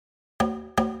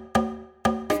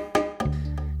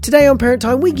Today on Parent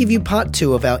Time, we give you part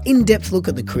 2 of our in-depth look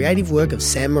at the creative work of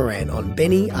Sam Moran on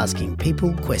Benny Asking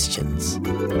People Questions. A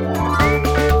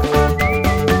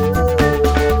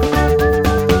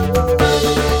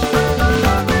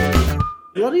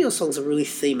lot of your songs are really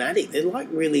thematic. They're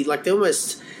they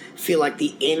almost feel like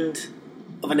the end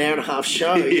of an hour and a half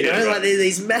show, you know? Right. Like there's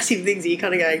these massive things that you're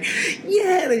kind of going,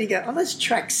 yeah, and then you go, oh, that's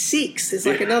track 6. There's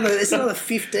another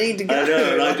 15 to go. I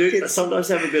know, and I do sometimes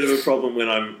have a bit of a problem when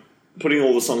I'm putting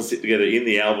all the songs together in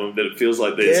the album, but it feels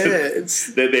like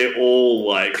they're all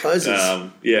like closes.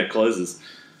 Closes.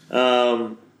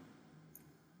 And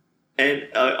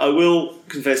I will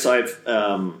confess I've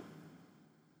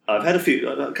had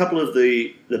a couple of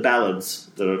the ballads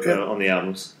that are on the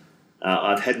albums.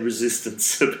 I've had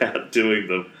resistance about doing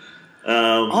them.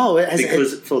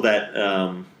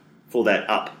 For that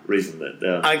up reason that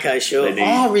okay, sure.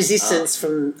 Resistance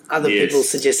from other people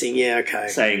suggesting,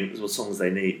 saying what songs they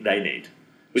need,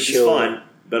 which is fine.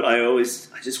 But I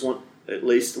just want at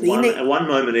least one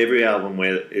moment every album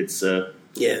where it's let's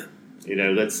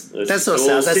that's not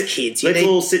sounds. That's kids. Let's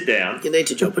all sit down. You need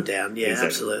to drop it down. Yeah, exactly.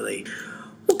 Absolutely.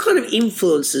 What kind of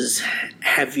influences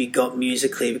have you got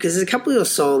musically? Because there's a couple of your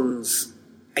songs,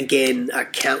 again,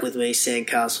 Count With Me,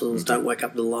 Sandcastles, Don't Wake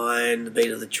Up the Lion, The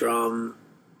Beat of the Drum.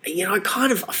 You know, I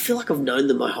feel like I've known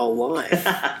them my whole life.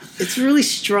 It's really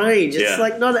strange. It's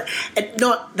like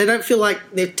they don't feel like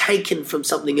they're taken from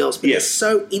something else, but they're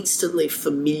so instantly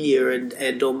familiar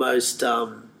and almost...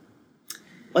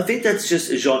 I think that's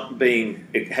just having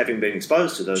been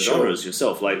exposed to those genres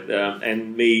yourself,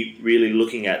 and me really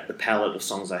looking at the palette of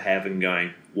songs I have and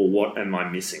going, well, what am I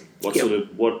missing? What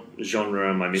genre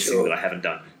am I missing that I haven't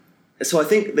done? So I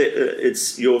think that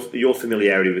it's your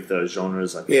familiarity with those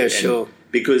genres. I think,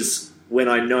 because when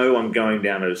I know I'm going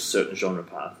down a certain genre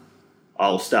path,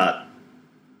 I'll start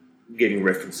getting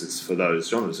references for those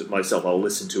genres myself. I'll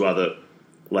listen to other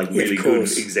really good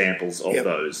examples of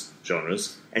those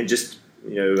genres and just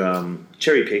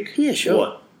cherry pick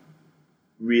what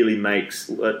really makes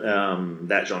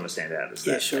that genre stand out.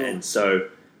 And so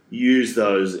use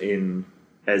those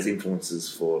as influences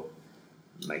for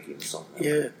making the song.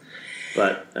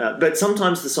 But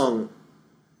sometimes the song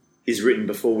is written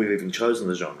before we've even chosen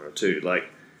the genre too. Like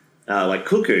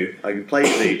Cuckoo, I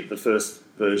played the first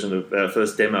version of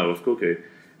first demo of Cuckoo,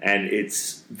 and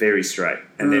it's very straight.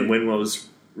 And then when we were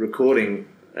recording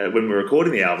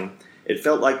the album, it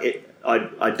felt like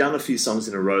I'd done a few songs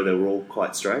in a row that were all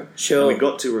quite straight. Sure. And we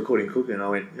got to recording Cuckoo, and I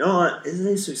went, there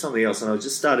needs to be something else. And I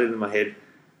just started in my head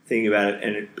thinking about it,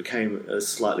 and it became a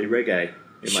slightly reggae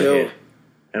in my head.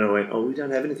 And I went, we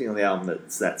don't have anything on the album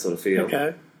that's that sort of feel.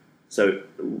 Okay. So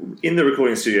in the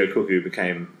recording studio, Cuckoo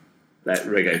became that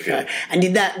reggae feel. And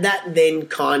did that then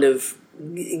kind of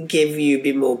give you a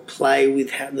bit more play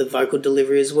with the vocal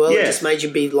delivery as well? It just made you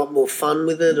be a lot more fun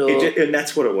with it? And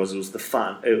that's what it was. It was the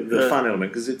fun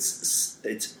element, because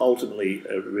it's ultimately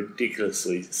a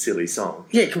ridiculously silly song.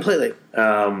 Yeah, completely.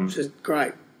 Which is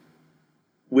great.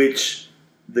 Which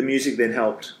the music then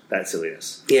helped that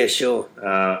silliness. Yeah, sure.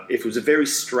 If it was a very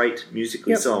straight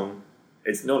musically song,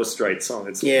 it's not a straight song.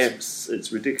 It's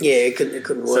ridiculous. Yeah, it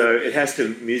couldn't work. So it has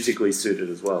to musically suit it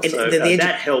as well. And so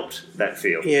that helped that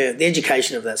feel. Yeah, the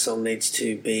education of that song needs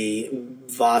to be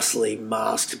vastly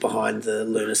masked behind the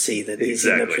lunacy that is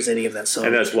in the presenting of that song.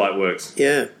 And that's why it works.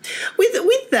 Yeah. With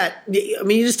that, I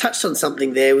mean, you just touched on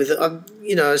something there.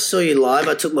 I saw you live.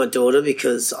 I took my daughter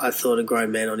because I thought a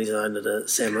grown man on his own at a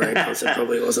Sam Moran concert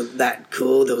probably wasn't that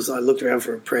cool. I looked around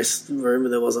for a press room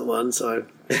and there wasn't one, so I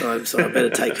better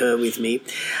take her with me.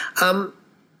 But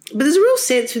there's a real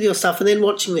sense with your stuff, and then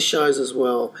watching the shows as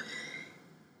well.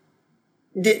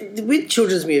 With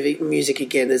children's music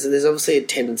again, there's obviously a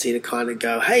tendency to kind of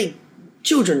go, hey,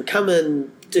 children, come and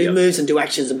do moves and do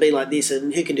actions and be like this,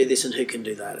 and who can do this and who can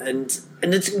do that. And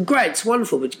it's great, it's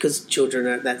wonderful, because children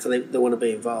are that, so they want to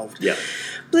be involved. Yeah.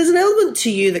 But there's an element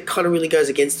to you that kind of really goes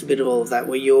against a bit of all of that,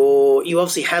 where you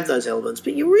obviously have those elements,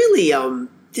 but you really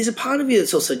there's a part of you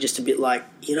that's also just a bit like,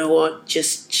 you know what,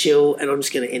 just chill, and I'm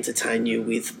just going to entertain you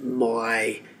with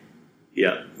my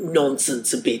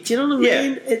nonsense a bit. Do you know what I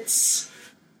mean?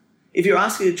 If you're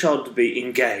asking a child to be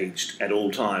engaged at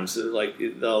all times,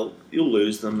 you'll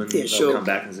lose them, and they'll come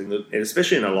back and sing. And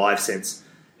especially in a live sense,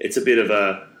 it's a bit of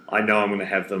I know I'm going to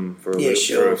have them for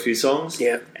a few songs,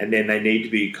 and then they need to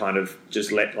be kind of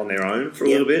just let on their own for a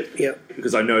little bit,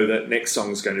 because I know that next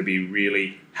song is going to be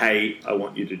really, hey, I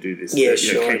want you to do this. Can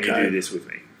you do this with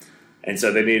me? And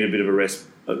so they need a bit of a rest,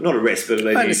 not a rest, but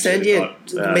they need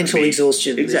mental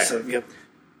exhaustion. Exactly.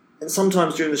 And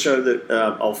sometimes during the show that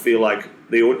I'll feel like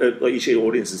each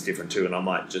audience is different too, and I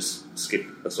might just skip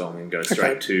a song and go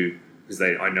straight to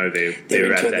because I know they're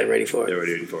into at it, that. they're ready for it. They're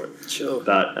ready for it. Sure.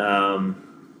 But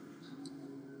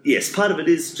yes, part of it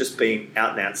is just being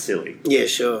out and out silly. Yeah,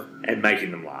 sure. And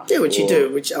making them laugh. Yeah, which you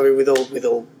do. Which, I mean, with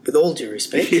all due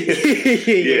respect,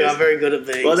 you are very good at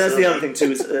being. Well, that's the other thing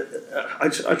too. Is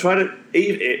I try to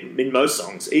in most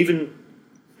songs, even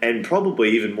and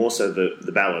probably even more so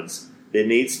the ballads. There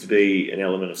needs to be an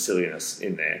element of silliness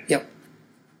in there. Yep.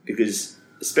 Because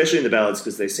especially in the ballads,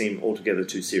 because they seem altogether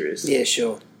too serious. Yeah,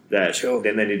 sure.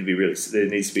 Then they need to be really. There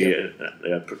needs to be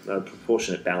a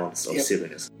proportionate balance of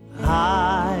silliness.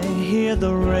 I hear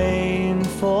the rain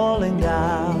falling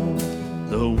down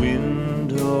the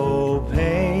window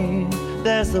pane.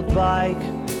 There's a bike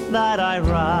that I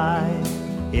ride.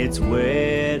 It's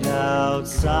wet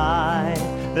outside.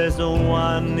 There's no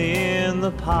one in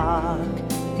the park.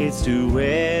 It's too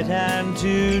wet and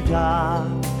too dark.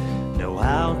 No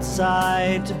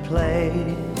outside to play,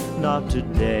 not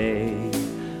today.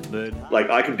 But like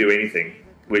I Can Do Anything,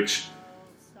 which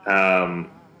that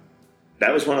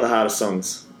was one of the hardest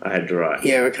songs I had to write.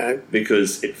 Yeah, okay.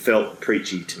 Because it felt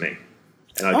preachy to me.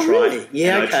 And I really?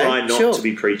 Yeah, and okay. I try not to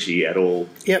be preachy at all,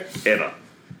 ever.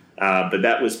 But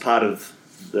that was part of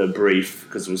the brief,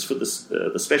 because it was for the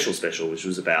special, which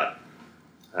was about,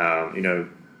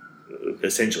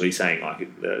 essentially saying part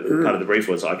of the brief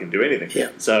was I can do anything.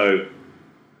 Yeah. So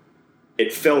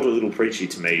it felt a little preachy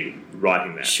to me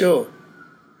writing that. Sure.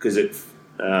 Because it...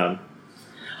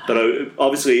 but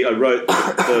I wrote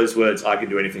those words, I can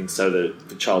do anything, so that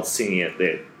the child singing it,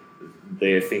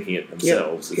 they're thinking it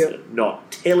themselves. Yep. It's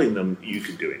not telling them you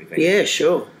can do anything. Yeah,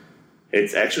 sure.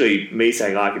 It's actually me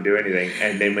saying I can do anything,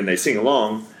 and then when they sing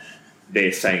along,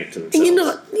 they're saying it to themselves. And you're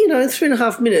not, in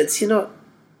 3.5 minutes, you're not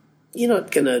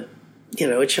going to,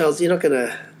 a child's, you're not going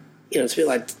to, it's a bit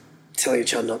like telling a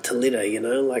child not to litter,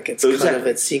 like it's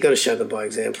you got to show them by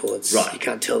example. It's right. You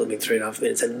can't tell them in 3.5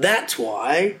 minutes, and that's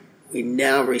why we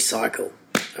now recycle.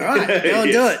 All right, go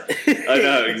and do it. I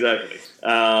know, exactly.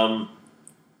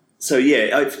 So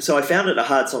I found it a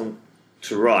hard song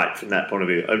to write from that point of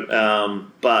view,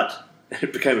 but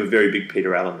it became a very big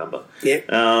Peter Allen number.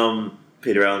 Yeah.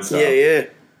 Peter Allen style. Yeah.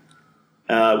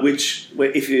 Which,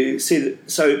 if you see,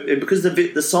 because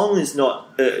the song is not,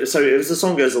 so as the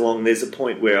song goes along, there's a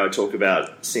point where I talk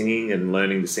about singing and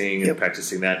learning to sing and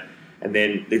practicing that, and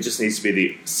then there just needs to be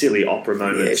the silly opera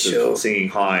moments of singing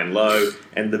high and low,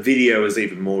 and the video is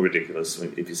even more ridiculous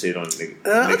if you see it on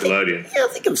Nickelodeon. I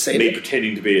think I've seen Me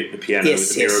pretending to be at the piano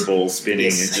with the mirror ball spinning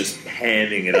and just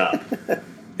hamming it up.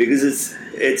 Because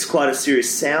it's quite a serious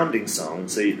sounding song,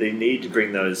 so they need to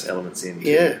bring those elements in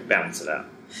to balance it out.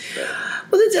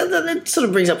 Well, that sort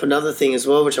of brings up another thing as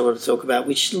well, which I want to talk about,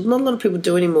 which not a lot of people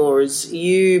do anymore, is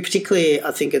particularly,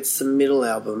 I think it's the middle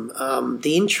album,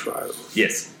 the intro.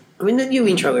 Yes. I mean, you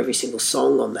intro every single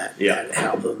song on that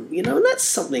album, and that's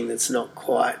something that's not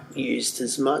quite used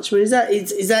as much. I mean, is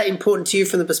that important to you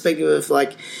from the perspective of,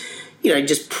 like,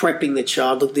 just prepping the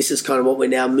child? Look, this is kind of what we're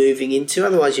now moving into.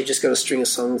 Otherwise, you've just got a string of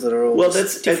songs that are all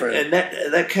different. And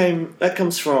that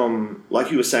comes from,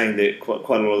 like you were saying, that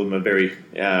quite a lot of them are very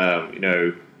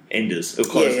enders or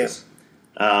closers.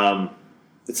 Yeah.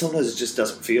 But sometimes it just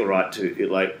doesn't feel right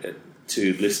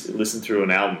to listen through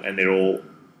an album and they're all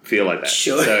feel like that.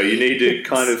 Sure. So you need to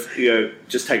kind of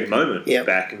just take a moment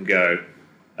back and go,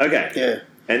 okay. Yeah.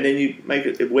 And then you make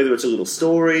it, whether it's a little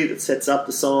story that sets up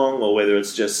the song or whether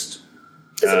it's just...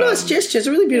 It's a nice gesture. It's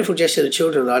a really beautiful gesture to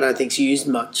children that I don't think's used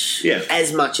much,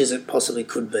 as much as it possibly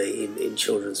could be in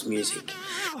children's music.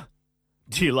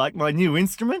 Do you like my new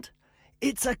instrument?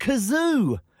 It's a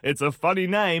kazoo. It's a funny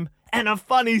name and a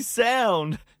funny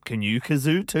sound. Can you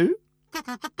kazoo too?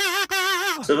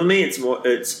 So for me,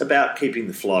 it's about keeping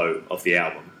the flow of the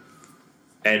album.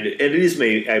 And it is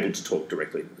me able to talk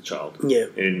directly with the child. Yeah.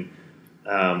 And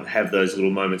have those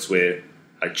little moments where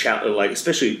I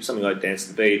especially something like Dance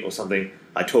to the Beat or something,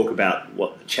 I talk about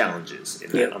what the challenge is.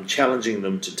 I'm challenging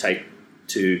them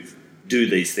to do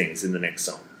these things in the next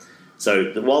song.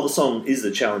 So while the song is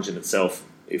the challenge in itself,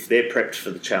 if they're prepped for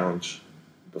the challenge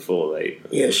before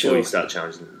you start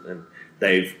challenging them,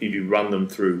 if you run them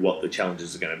through what the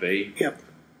challenges are going to be, it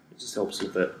just helps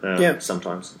with that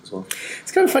sometimes as well.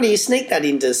 It's kind of funny you sneak that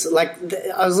into, like,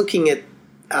 I was looking at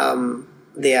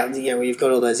where you've got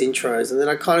all those intros, and then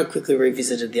I kind of quickly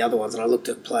revisited the other ones, and I looked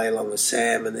at Play Along with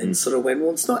Sam, and then sort of went,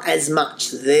 well, it's not as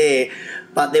much there,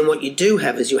 but then what you do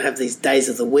have is you have these days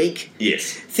of the week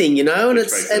thing, and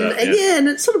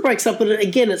it sort of breaks up, but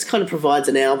again, it kind of provides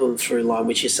an album through line,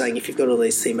 which you're saying if you've got all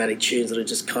these thematic tunes that are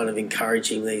just kind of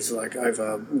encouraging these, like,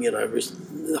 over,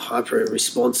 hyper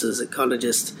responses, it kind of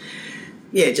just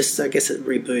just I guess it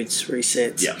reboots,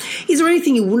 resets. Yeah. Is there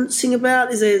anything you wouldn't sing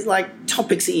about? Is there like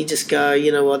topics that you just go,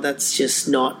 you know what, that's just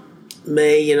not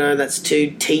me, you know, that's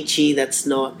too teachy, that's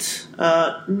not...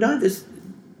 No,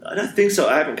 I don't think so.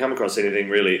 I haven't come across anything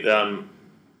really.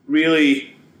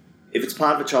 Really, if it's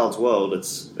part of a child's world,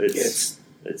 it's.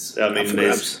 I mean,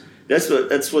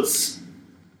 that's what's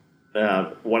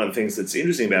one of the things that's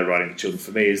interesting about writing for children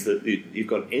for me is that you've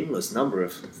got an endless number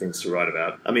of things to write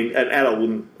about. I mean, an adult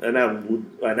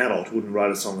wouldn't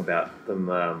write a song about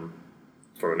them.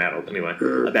 For an adult, anyway,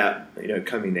 about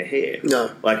combing their hair. No,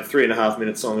 like a 3.5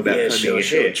 minute song about combing your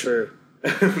hair. True.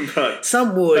 But,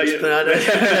 some would, but I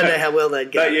don't know how well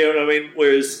they'd go. But you know what I mean?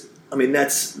 Whereas, I mean,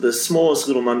 that's the smallest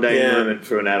little mundane moment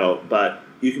for an adult, but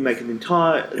you can make an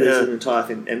entire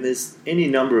thing, and there's any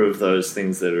number of those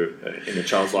things that are in a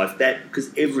child's life,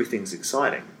 because everything's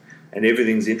exciting and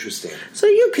everything's interesting. So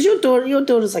because your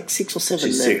daughter's like 6 or 7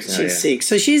 she's now. 6 now, she's 6.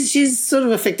 So she's sort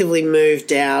of effectively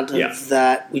moved out of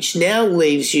that, which now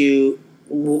leaves you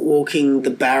walking the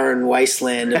barren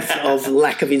wasteland of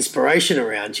lack of inspiration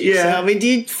around you. Yeah. So, I mean, do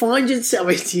you find yourself,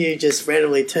 do you just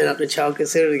randomly turn up to Childcare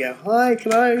Centre and go, hi,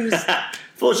 can I just...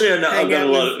 Fortunately, I've got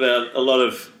a lot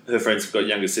of her friends have got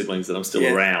younger siblings that I'm still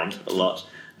around a lot.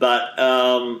 But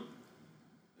I've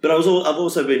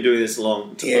also been doing this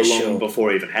long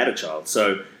before I even had a child.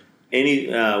 So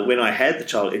when I had the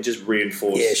child, it just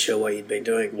reinforced what you'd been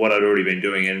doing, what I'd already been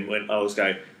doing, and when I was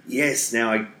going, yes,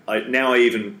 now I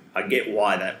get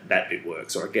why that bit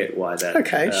works, or I get why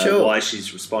why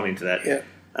she's responding to that. Yeah.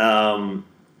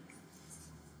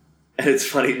 And it's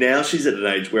funny, now she's at an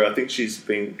age where I think she's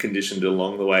been conditioned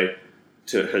along the way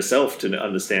to herself to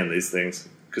understand these things,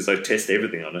 because I test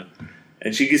everything on her.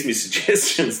 And she gives me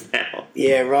suggestions now.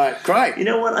 Yeah, right. Great. You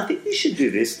know what? I think you should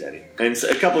do this, Daddy. And so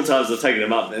a couple of times I've taken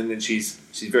them up, and then she's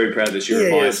very proud that she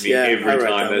reminds me every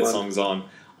time that song's on.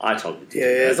 I told you to.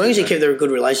 Yeah, as long as you keep there a good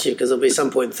relationship, because there'll be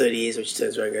some point in 30 years which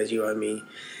turns around and goes, you owe me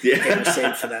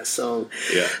 10% for that song.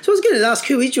 Yeah. So I was going to ask,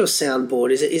 who is your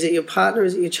soundboard? Is it your partner?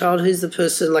 Is it your child? Who's the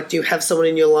person? Like, do you have someone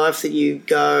in your life that you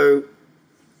go...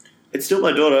 It's still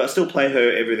my daughter. I still play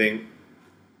her everything.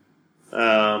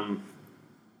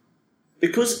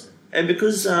 Because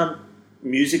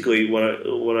musically, what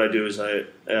I do is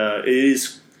it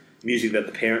is music that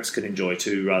the parents can enjoy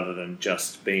too, rather than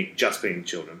just being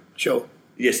children. Sure.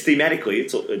 Yes, thematically,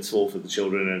 it's all for the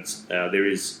children, and there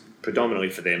is predominantly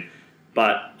for them.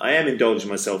 But I am indulging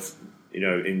myself,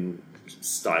 in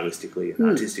stylistically and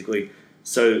artistically.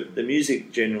 So the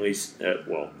music generally, this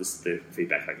is the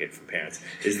feedback I get from parents,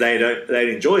 is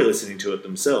they enjoy listening to it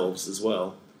themselves as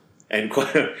well. And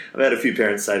I've had a few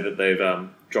parents say that they've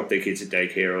dropped their kids at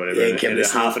daycare or whatever, and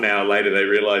half an hour later they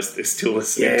realise they're still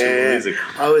listening to the music.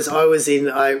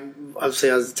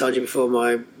 Obviously, I told you before,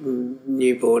 my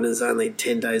newborn is only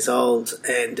 10 days old,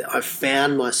 and I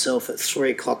found myself at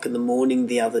 3 o'clock in the morning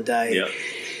the other day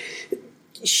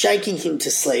shaking him to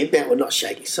sleep. Now, well, not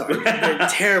shaking, sorry. A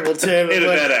terrible term. Edit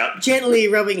that out. Gently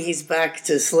rubbing his back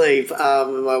to sleep.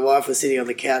 And my wife was sitting on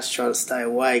the couch trying to stay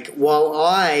awake while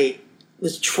I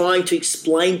was trying to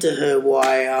explain to her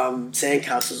why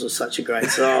Sandcastles was such a great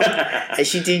song. And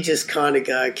she did just kind of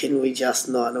go, can we just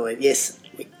not? And I went, yes,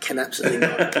 we can absolutely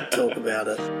not talk about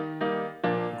it.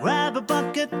 Grab a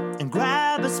bucket and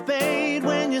grab a spade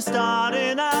when you're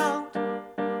starting out.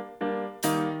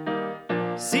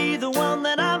 See the one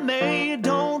that I made,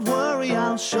 don't worry,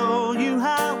 I'll show you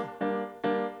how.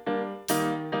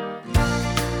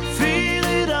 Fill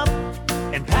it up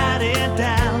and pat it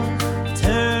down.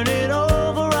 Turn it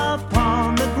over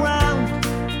upon the ground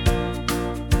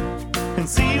and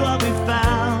see what we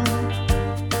found.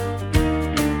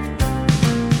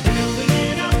 Building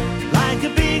it up like a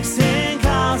big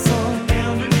sandcastle.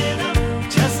 Building it up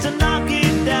just to knock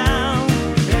it down.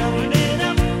 Building it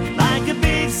up like a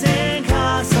big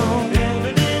sandcastle.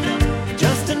 Building it up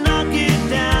just to knock it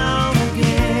down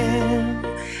again.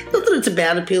 Not that it's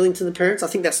about appealing to the parents. I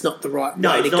think that's not the right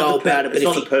way to go about it. It's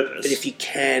not the purpose. But if you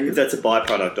can... If that's a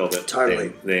byproduct of it,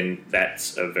 totally, then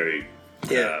that's a very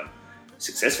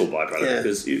successful byproduct.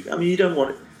 Because, you don't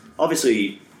want...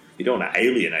 Obviously, you don't want to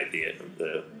alienate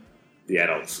the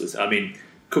adults. I mean,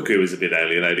 Cuckoo is a bit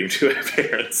alienating to our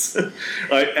parents.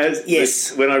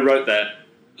 When I wrote that,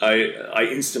 I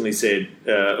instantly said...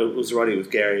 I was writing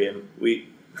with Gary, and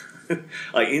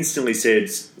I instantly said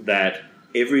that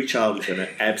every child is going to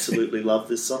absolutely love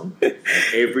this song.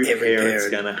 Every parent's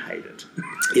going to hate it.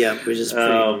 Yeah, which is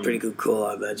pretty good call,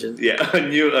 I imagine. Yeah, I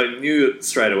knew it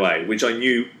straight away, which I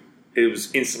knew it was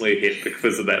instantly a hit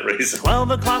because of that reason.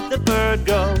 12 o'clock the bird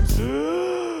goes.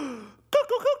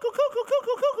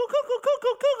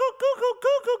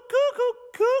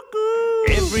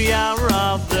 Every hour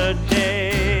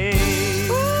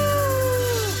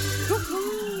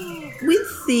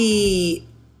with the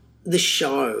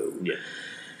show, Yeah.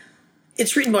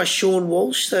 it's written by Sean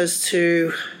Walsh. Those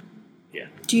two. Yeah.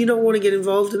 Do you not want to get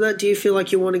involved in that? Do you feel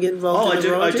like you want to get involved? Oh, in I the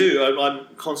do. I writing? do. I'm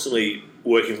constantly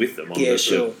working with them on Yeah, the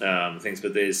sure. things.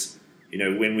 But there's,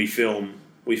 when we film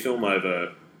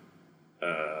over,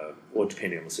 or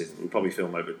depending on the season, we probably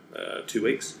film over 2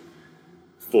 weeks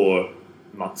for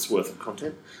months worth of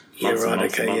content. Months right, and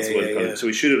months okay, and months yeah, worth yeah, of content. yeah. So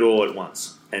we shoot it all at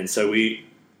once, and so we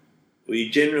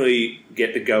generally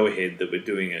get the go ahead that we're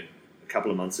doing it a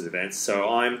couple of months in advance. So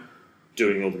I'm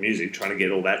doing all the music, trying to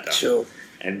get all that done. Sure.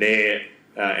 And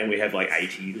and we have like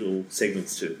 80 little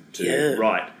segments to Yeah.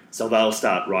 write. So they'll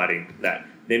start writing that.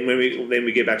 Then when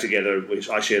we get back together,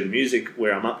 I share the music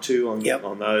where I'm up to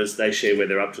on those. They share where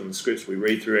they're up to in the scripts. We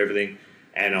read through everything,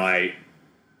 and I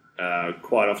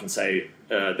quite often say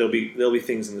there'll be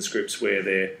things in the scripts where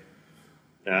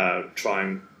they're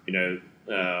trying,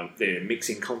 they're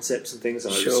mixing concepts and things,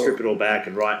 and I just Sure. strip it all back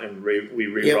and we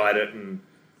rewrite it, and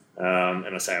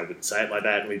I say I wouldn't say it like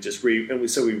that, and we just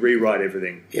so we rewrite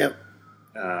everything. Yep.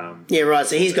 Yeah, right.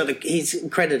 So he's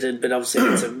credited, but obviously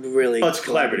it's a really It's a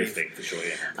collaborative thing for sure.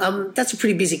 Yeah, That's a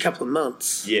pretty busy couple of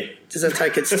months. yeah. Does that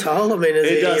take its toll? I mean,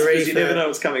 It does, you ready because you never know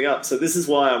what's coming up. So this is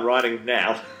why I'm writing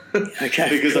now. Okay,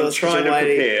 because of I'm course, trying to you're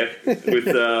waiting. prepare with.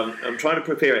 I'm trying to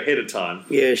prepare ahead of time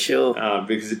Yeah, sure.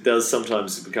 because it does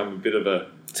sometimes become a bit of a.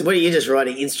 So what are you just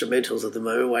writing instrumentals at the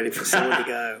moment, waiting for someone to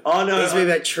go? Oh no! It's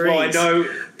about trees. Well, I know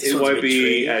This it one's won't about be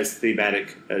tree. as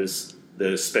thematic as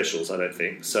the specials. I don't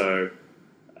think so.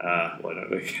 I don't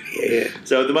think. Yeah.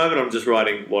 So at the moment, I'm just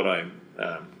writing what I'm.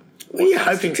 What are you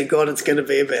hoping to God it's going to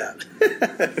be about?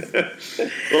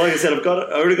 Well, like I said, I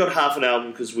already got half an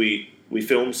album because we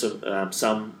filmed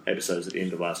some episodes at the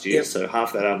end of last year, Yep. so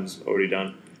half that album's already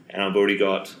done, and I've already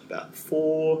got about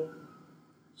 4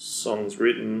 songs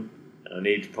written, and I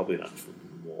need probably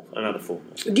another 4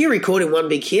 more. Do you record in one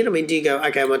big hit? I mean, do you go,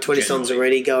 okay, my 20 songs Generally.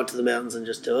 already, go up to the mountains and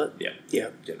just do it? Yeah, Yeah.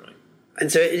 generally. And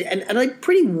so, and are they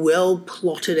pretty well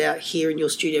plotted out here in your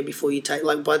studio before you take,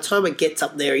 like, by the time it gets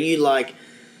up there, are you like,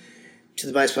 to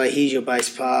the bass player, here's your bass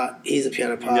part, here's the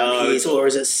piano part, No, here's, or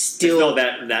is it still... It's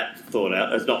not that thought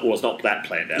out. It's not that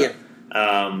planned out. Yeah.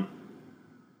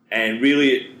 And really,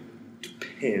 it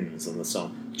depends on the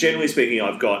song. Generally speaking,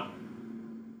 I've got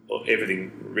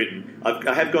everything written.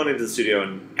 I have gone into the studio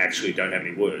and actually don't have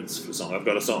any words for the song. I've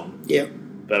got a song, Yeah.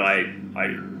 but I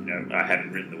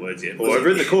haven't written the words yet. Or I've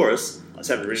written the chorus. I just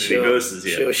haven't written any verses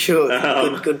yet.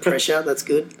 Sure. Good pressure, that's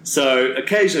good. So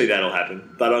occasionally that'll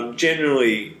happen, but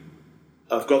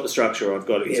I've got the structure. I've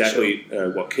got exactly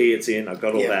what key it's in. I've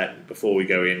got all that before we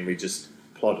go in. We just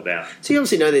plot it out. So you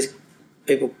obviously know these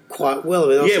people quite well.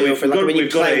 I mean,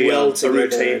 We've got a together.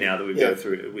 routine now that we go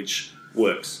through, which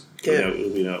works. Yeah.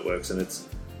 We know it works, and it's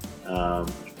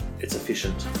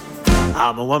efficient.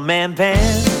 I'm a one-man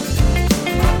band.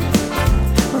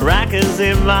 Maracas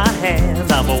in my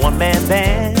hands. I'm a one-man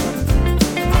band.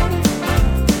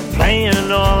 Playing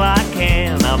all I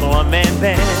can. I'm a one-man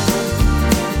band.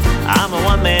 I'm a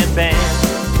one-man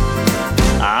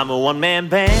band. I'm a one-man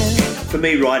band. For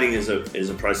me, writing is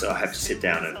a process I have to sit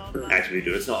down and actively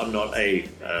do. I'm not a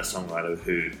songwriter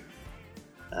who,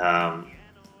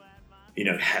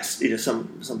 has.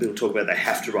 Some people talk about they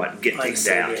have to write and get things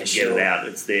out and get it out.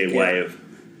 It's their way of.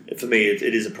 For me, it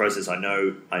is a process. I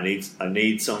know I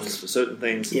need songs for certain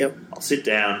things. Yep. I'll sit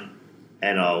down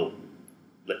and I'll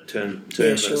turn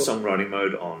the songwriting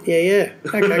mode on. Yeah.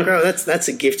 Okay, great. That's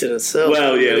a gift in itself.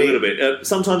 Well, yeah, really. a little bit.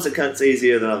 Sometimes it's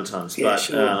easier than other times, Yeah, but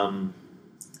sure.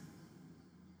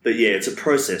 but yeah, it's a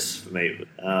process for me.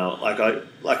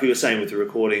 Like we were saying with the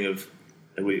recording of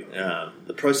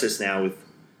the process now with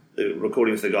the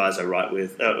recording with the guys I write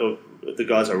with, the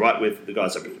guys I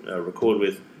record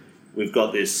with. We've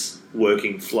got this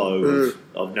working flow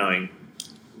of knowing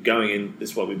going in. This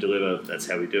is what we deliver. That's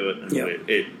how we do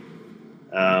it.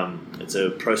 And it's a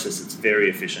process that's very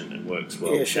efficient and works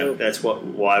well. Yeah, sure. That's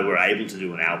why we're able to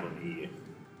do an album here.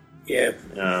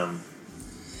 Yeah.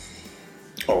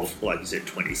 Of, like you said,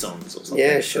 20 songs or something.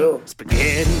 Yeah, sure.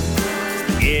 Spaghetti,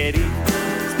 spaghetti,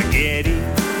 spaghetti.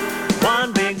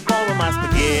 One big bowl of my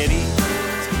spaghetti,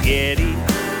 spaghetti,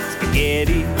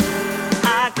 spaghetti.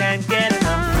 I can't get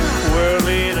enough.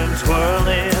 Whirling and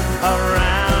twirling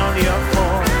around your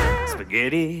fork.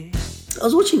 Spaghetti. I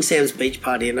was watching Sam's Beach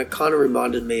Party, and it kind of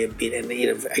reminded me a bit, and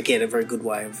again, a very good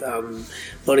way of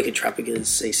Monica Trappiger's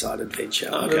Seaside Adventure.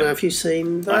 I don't know if you've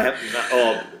seen that. I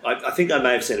haven't. I think I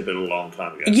may have seen it, but a long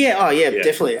time ago. Yeah.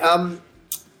 Definitely.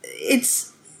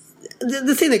 It's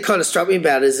the thing that kind of struck me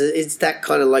about it is that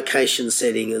kind of location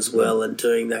setting as well, and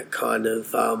doing that kind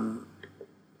of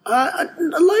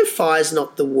Lo-fi is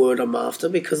not the word I'm after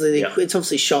because Yeah. it's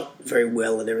obviously shot very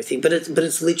well and everything, but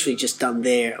it's literally just done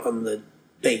there on the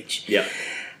beach. Yeah.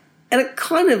 And it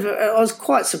I was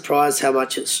quite surprised how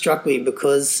much it struck me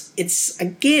because it's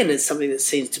something that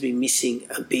seems to be missing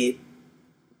a bit,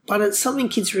 but it's something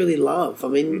kids really love. I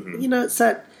mean, it's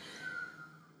that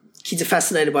kids are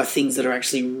fascinated by things that are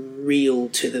actually real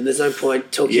to them. There's no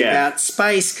point talking about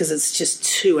space because it's just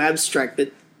too abstract,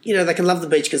 but, they can love the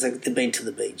beach because they've been to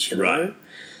the beach, Right.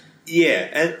 Yeah,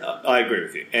 and I agree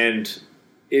with you. And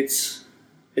it's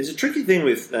a tricky thing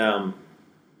with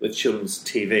children's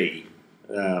TV,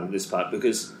 this part,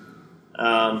 because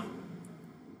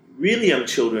really young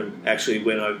children actually,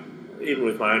 even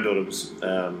with my own daughter, was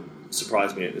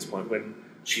surprised me at this point when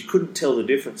she couldn't tell the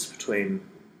difference between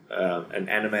an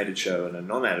animated show and a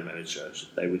non-animated show.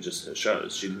 They were just her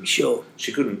shows. She didn't. Sure.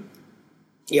 She couldn't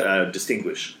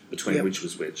distinguish between which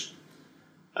was which.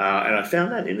 And I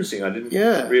found that interesting. I didn't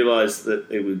realise that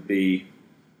it would be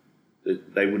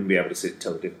that they wouldn't be able to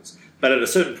tell the difference. But at a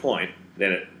certain point,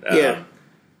 then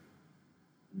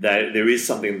there is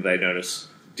something that they notice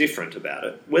different about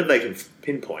it, whether they can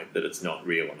pinpoint that it's not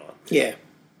real or not. Yeah.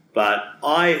 But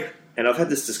I've had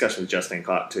this discussion with Justine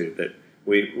Clark too, that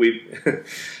we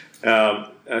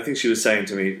I think she was saying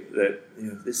to me that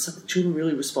there's something, children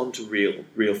really respond to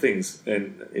real things,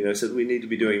 and said we need to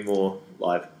be doing more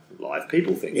live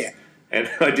people things. Yeah. And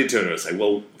I did turn to her and say,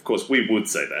 well, of course we would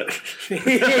say that.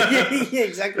 yeah,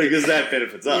 exactly. Because that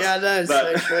benefits us. Yeah, I know,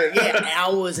 so true. Yeah,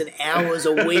 hours and hours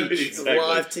a week Exactly. of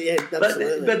live.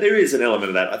 Absolutely. But there is an element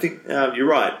of that. I think you're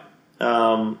right.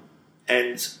 And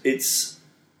it's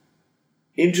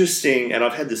interesting, and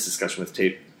I've had this discussion with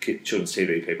children's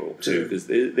TV people too, because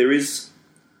there is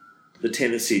the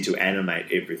tendency to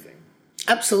animate everything.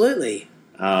 Absolutely.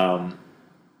 And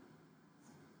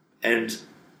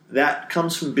that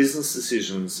comes from business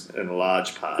decisions in a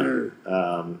large part,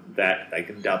 that they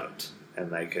can dub it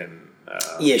and they can...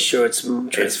 sure, it's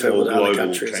transferable to other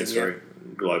countries.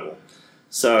 Global.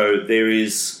 So there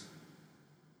is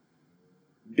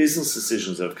business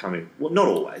decisions that have come in. Well, not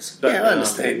always, but I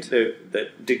understand.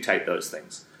 that dictate those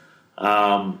things.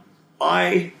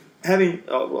 Obviously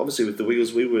with the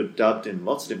Wiggles, we were dubbed in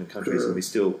lots of different countries, and we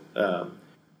still...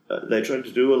 they tried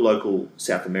to do a local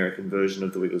South American version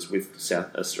of the Wiggles with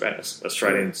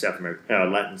Australian, South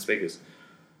American, Latin speakers,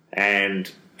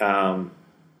 and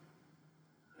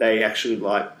they actually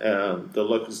the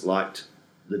locals liked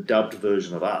the dubbed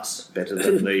version of us better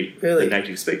than the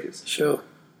native speakers. Sure.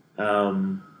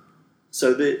 So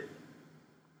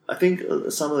I think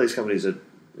some of these companies are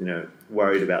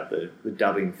worried about the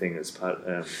dubbing thing as part,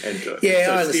 and so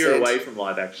steer away from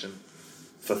live action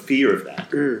for fear of that.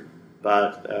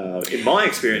 But in my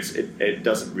experience, it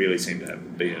doesn't really seem to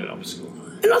be an obstacle.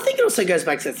 And I think it also goes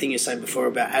back to the thing you were saying before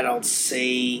about adults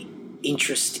see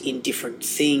interest in different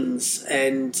things.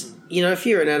 And, if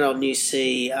you're an adult and you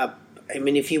see,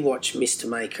 if you watch Mr.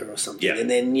 Maker or something, and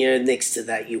then, next to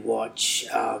that you watch,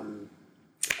 I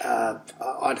don't know,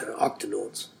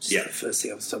 Octonauts. Just the first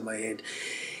thing off the top of my head.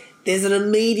 There's an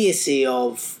immediacy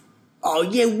of... oh,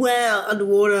 yeah, wow,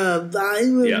 underwater,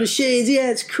 machines,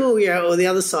 it's cool. Or the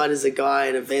other side is a guy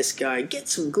in a vest going, get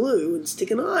some glue and stick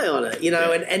an eye on it,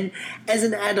 And as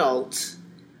an adult,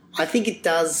 I think it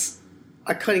does,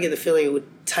 I kind of get the feeling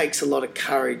it takes a lot of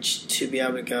courage to be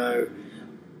able to go,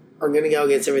 I'm going to go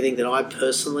against everything that I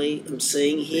personally am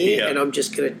seeing here, and I'm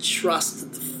just going to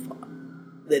trust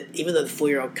that even though the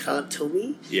 4-year-old can't tell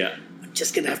me, I'm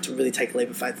just going to have to really take a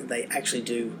leap of faith that they actually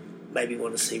do maybe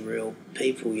want to see real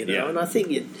people, and I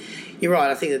think you're right.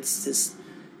 I think it's just...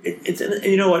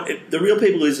 you know what? The real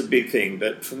people is a big thing,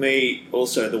 but for me,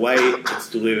 also, the way it's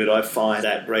delivered, I find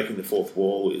that breaking the fourth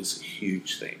wall is a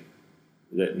huge thing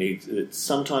that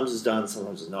sometimes is done,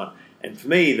 sometimes is not. And for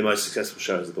me, the most successful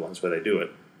shows are the ones where they do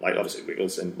it. Like, obviously,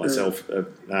 Wiggles and myself do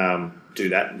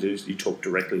that, and you talk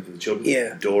directly to the children.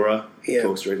 Yeah. Dora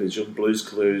talks directly to the children. Blue's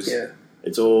Clues. Yeah.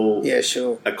 It's all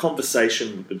sure. a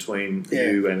conversation between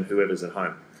you and whoever's at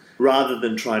home, rather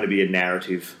than trying to be a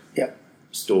narrative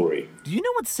story. Do you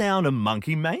know what sound a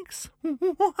monkey makes?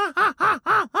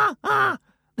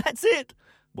 That's it.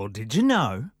 Well, did you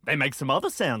know they make some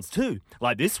other sounds too,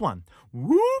 like this one.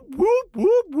 Whoop, whoop,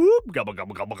 whoop, whoop, gobble,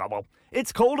 gobble, gobble, gobble.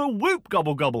 It's called a whoop,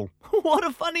 gobble, gobble. What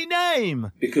a funny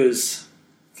name. Because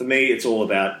for me, it's all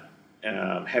about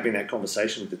having that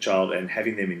conversation with the child and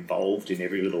having them involved in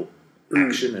every little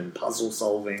action and puzzle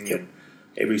solving, and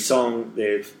every song.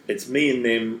 It's me and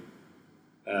them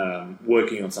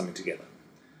working on something together,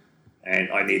 and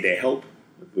I need their help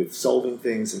with solving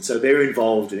things, and so they're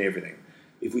involved in everything.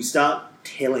 If we start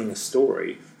telling a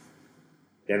story,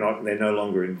 They're no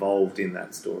longer involved in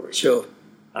that story. Sure.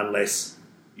 Unless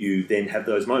you then have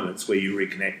those moments where you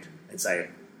reconnect and say,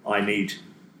 I need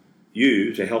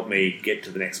you to help me get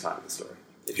to the next part of the story,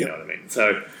 if you know what I mean.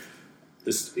 So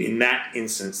in that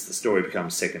instance, the story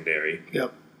becomes secondary.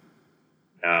 Yep.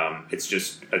 It's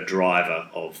just a driver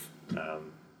of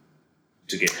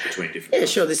to get between different. Yeah,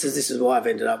 sure. This is why I've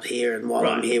ended up here, and while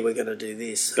I'm here, we're going to do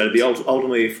this. But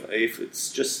ultimately, if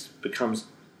it's just becomes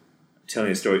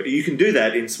telling a story, you can do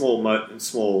that in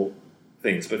small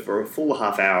things. But for a full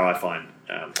half hour, I find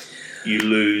you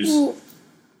lose. Well,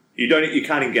 you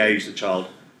can't engage the child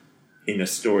in a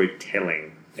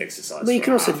storytelling exercise. But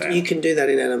you can do that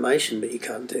in animation, but you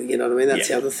can't do. You know what I mean? That's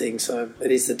the other thing. So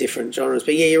it is the different genres.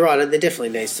 But yeah, you're right. There definitely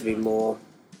needs to be more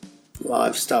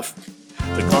live stuff.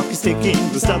 The clock is ticking,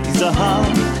 the stoppies are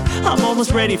hard. I'm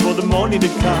almost ready for the morning to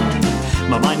come.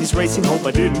 My mind is racing, hope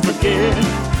I didn't forget.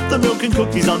 The milk and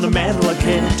cookies on the mantel are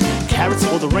kept. Carrots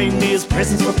for the reindeers,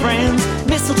 presents for friends.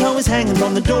 Mistletoe is hanging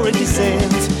from the door, it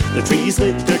descends. The tree is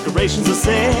lit, decorations are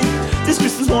set. This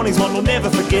Christmas morning's one we'll never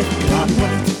forget.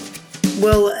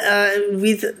 Well,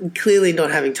 with clearly not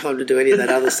having time to do any of that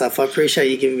other stuff, I appreciate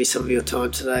you giving me some of your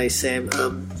time today, Sam.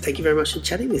 Thank you very much for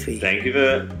chatting with me. Thank you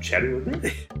for chatting with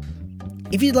me.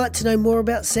 If you'd like to know more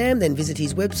about Sam, then visit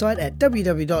his website at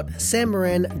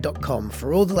www.sammoran.com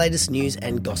for all the latest news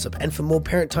and gossip. And for more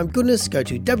Parent Time goodness, go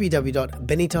to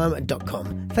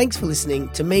www.bennytime.com. Thanks for listening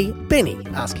to me, Benny,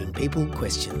 asking people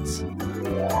questions.